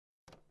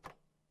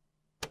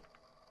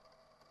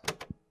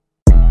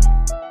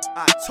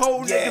I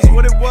told niggas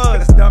what it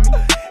was, dummy.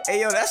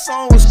 Hey yo, that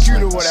song was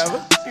cute or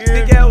whatever.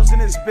 Big L's in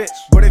this bitch.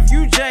 But if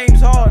you James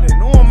Harden,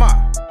 who am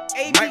I?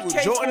 Michael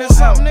Jordan or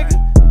something,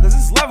 nigga? Cause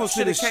it's level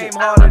shit came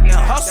harder than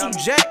Hustle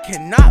Jack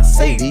cannot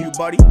save you,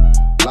 buddy.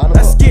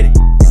 Let's get it.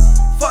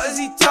 Fuck is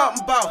he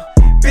talking about?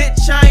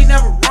 Bitch, I ain't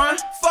never run.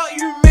 Fuck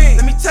you mean?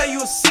 Let me tell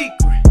you a secret.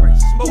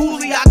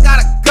 Julio, I got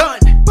a gun.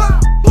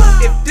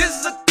 If this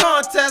is a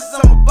contest,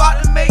 I'm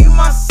about to make you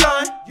my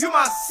son. You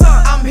my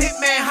son. I'm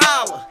Hitman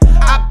Holla.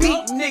 I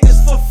beat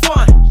niggas for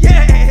fun.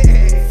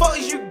 Yeah. Fuck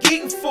is you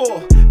geeking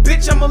for?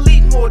 Bitch, I'm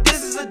elite more.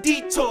 This is a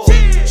detour.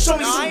 Show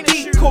me some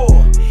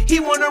decor. He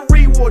want a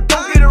reward.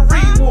 Don't get a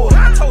reward.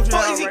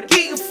 Fuck is he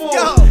geeking for?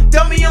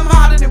 Dummy, I'm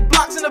hotter than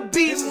blocks in a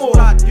beat more.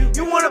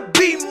 You wanna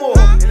be more?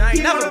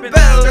 He never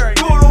battle. Let's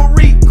do it on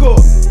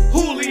record.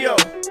 Julio.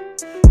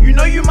 You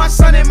know you my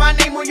son and my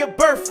name on your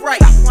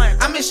birthright.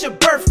 I miss your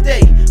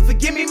birthday.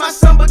 Forgive me my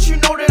son, but you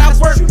know that I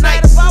work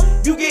nights.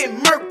 You get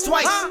murked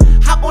twice.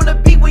 Hop on the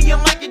beat when your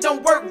mic it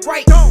don't work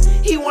right.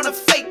 He want a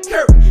fake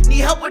curve. Need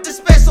help with the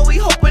space, so he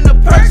hoping the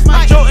purse.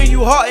 My Jordan,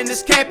 you hard and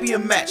this can't be a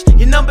match.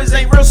 Your numbers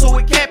ain't real, so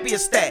it can't be a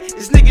stat.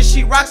 This nigga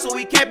she rock, so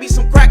he can't be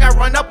some crack. I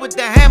run up with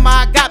the hammer,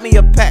 I got me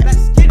a pack.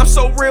 I'm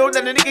so real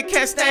that a nigga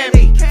can't stand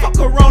me. Fuck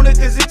Corona,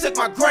 cause it took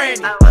my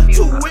granny.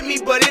 Two with me,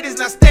 but it is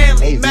not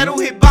Stanley. Metal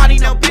hit body,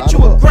 now bitch you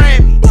a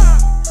Grammy.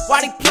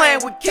 Why they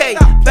playing with K?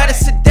 Better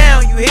sit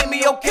down, you hear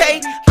me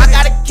okay? I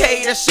got a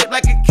K, that shit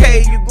like a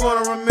K. You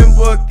gonna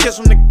remember a kiss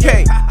from the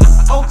K.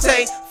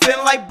 Okay,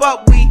 feeling like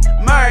Buckwheat,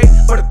 married,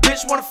 but a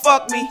bitch wanna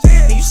fuck me.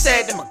 And you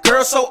said that my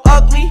girl so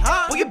ugly?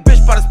 Well, your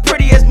bitch about as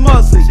pretty as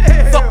Musley.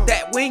 Fuck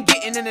that, we ain't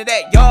getting into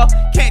that, y'all.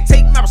 Can't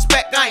take my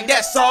respect, I ain't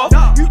that soft.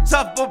 You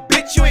tough, but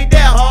bitch, you ain't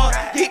that hard.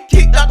 Get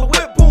kicked out the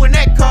whip, pulling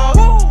that car.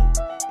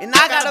 And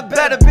I got a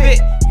better bit.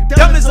 You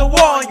dumb as a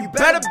wall, and you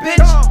better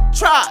bitch.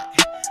 Try.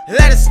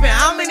 Let it spin.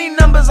 How many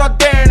numbers are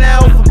there in the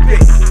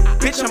alphabet?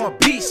 Bitch, I'm a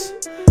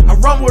beast. I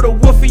run with a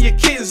wolf and your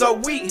kids are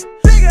weak.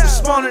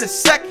 Respond in a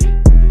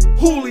second.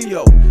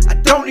 Julio, I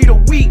don't need a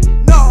week.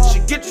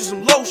 Should get you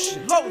some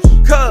lotion.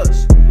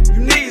 Cause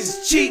you niggas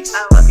is cheats.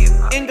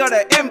 Ain't got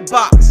an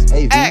inbox.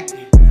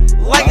 Acting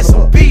like it's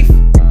some beef.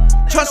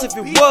 Trust if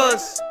it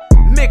was,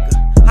 nigga,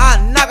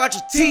 I'll knock out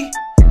your teeth.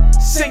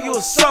 Sing you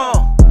a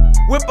song.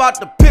 Whip out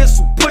the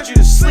pistol, put you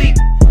to sleep.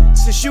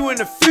 Since you in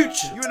the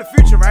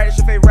future, right? It's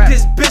your favorite rap.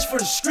 This bitch for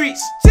the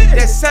streets,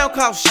 that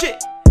SoundCloud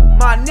shit,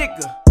 my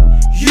nigga,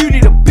 you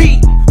need a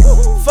beat.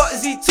 Fuck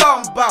is he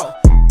talking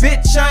about?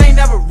 Bitch, I ain't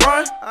never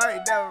run.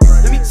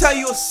 Let me tell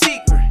you a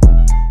secret.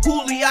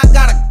 Julio, I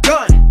got a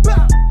gun.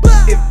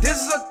 If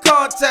this is a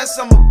contest,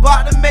 I'm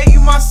about to make you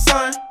my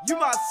son. You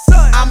my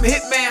son. I'm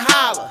Hitman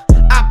Holla.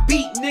 I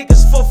beat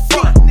niggas for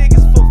fun.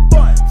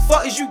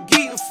 Fuck is you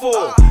geeking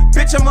for?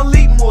 Bitch, I'm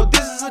elite more.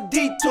 This is a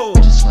detour.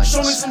 Show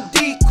me some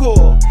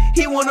decor.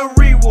 He want a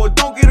reward,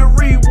 don't get a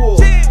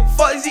reward.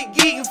 Fuck is he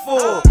geeking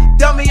for?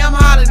 Dummy, I'm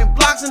hotter than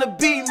blocks in the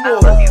beat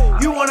more.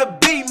 You wanna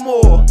be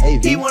more?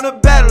 He wanna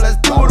battle. Let's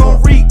do it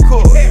on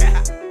record.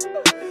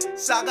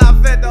 Sock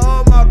got fat to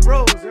all my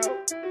bros, yo.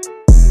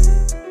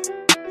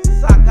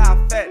 Sock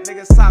got fat,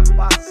 nigga. Sock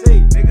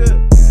passe,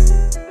 nigga.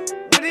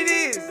 What it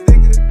is,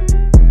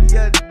 nigga?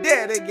 You're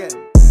dead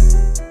again.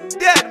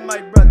 Dead,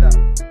 my brother.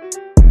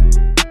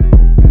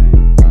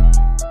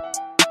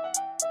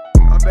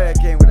 Man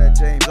came with that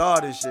James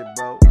Harden shit,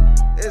 bro.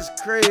 It's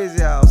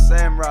crazy how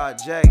Samurai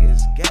Jack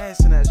is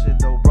gassing that shit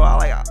though, bro.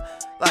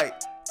 Like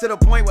to the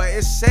point where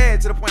it's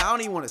sad. To the point I don't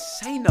even want to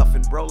say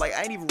nothing, bro. Like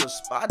I ain't even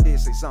respond. I did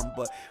say something,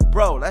 but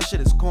bro, that shit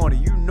is corny.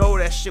 You know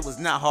that shit was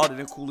not harder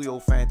than Julio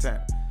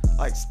Santana.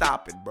 Like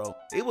stop it, bro.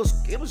 It was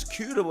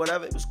cute or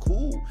whatever. It was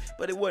cool,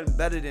 but it wasn't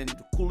better than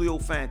Julio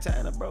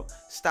Santana, bro.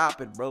 Stop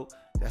it, bro.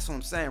 That's what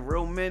I'm saying.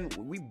 Real men,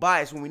 we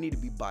biased when we need to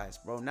be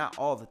biased, bro. Not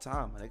all the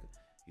time, nigga.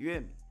 You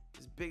hear me?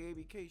 It's big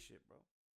ABK shit, bro.